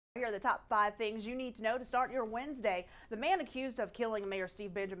Here are the top 5 things you need to know to start your Wednesday. The man accused of killing Mayor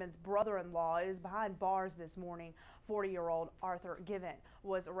Steve Benjamin's brother-in-law is behind bars this morning. 40-year-old Arthur Given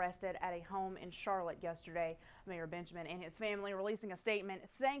was arrested at a home in Charlotte yesterday. Mayor Benjamin and his family releasing a statement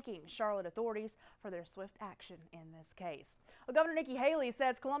thanking Charlotte authorities for their swift action in this case. Well, Governor Nikki Haley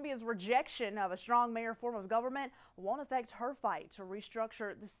says Columbia's rejection of a strong mayor form of government won't affect her fight to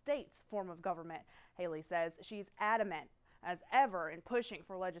restructure the state's form of government. Haley says she's adamant as ever in pushing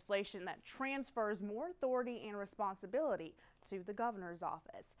for legislation that transfers more authority and responsibility to the governor's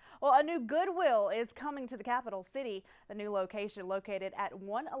office. Well, a new Goodwill is coming to the capital city. The new location located at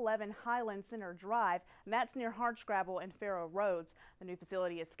 111 Highland Center Drive, and that's near Hardscrabble and Faro Roads. The new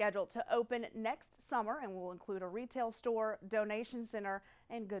facility is scheduled to open next summer and will include a retail store, donation center,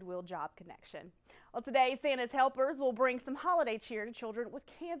 and Goodwill Job Connection. Well, today Santa's helpers will bring some holiday cheer to children with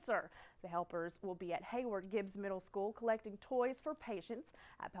cancer. The helpers will be at Hayward Gibbs Middle School collecting toys for patients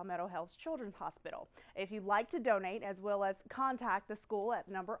at Palmetto Health's Children's Hospital. If you'd like to donate, as well as contact the school at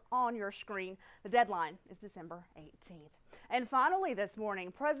the number on your screen, the deadline is December 18th. And finally this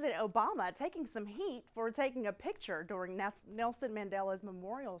morning, President Obama taking some heat for taking a picture during Nelson Mandela's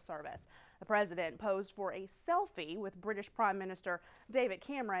memorial service. The president posed for a selfie with British Prime Minister David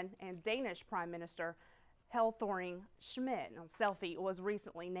Cameron and Danish Prime Minister Helle Schmidt. The selfie was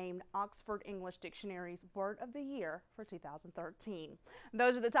recently named Oxford English Dictionary's Word of the Year for 2013.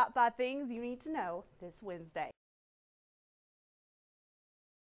 Those are the top 5 things you need to know this Wednesday.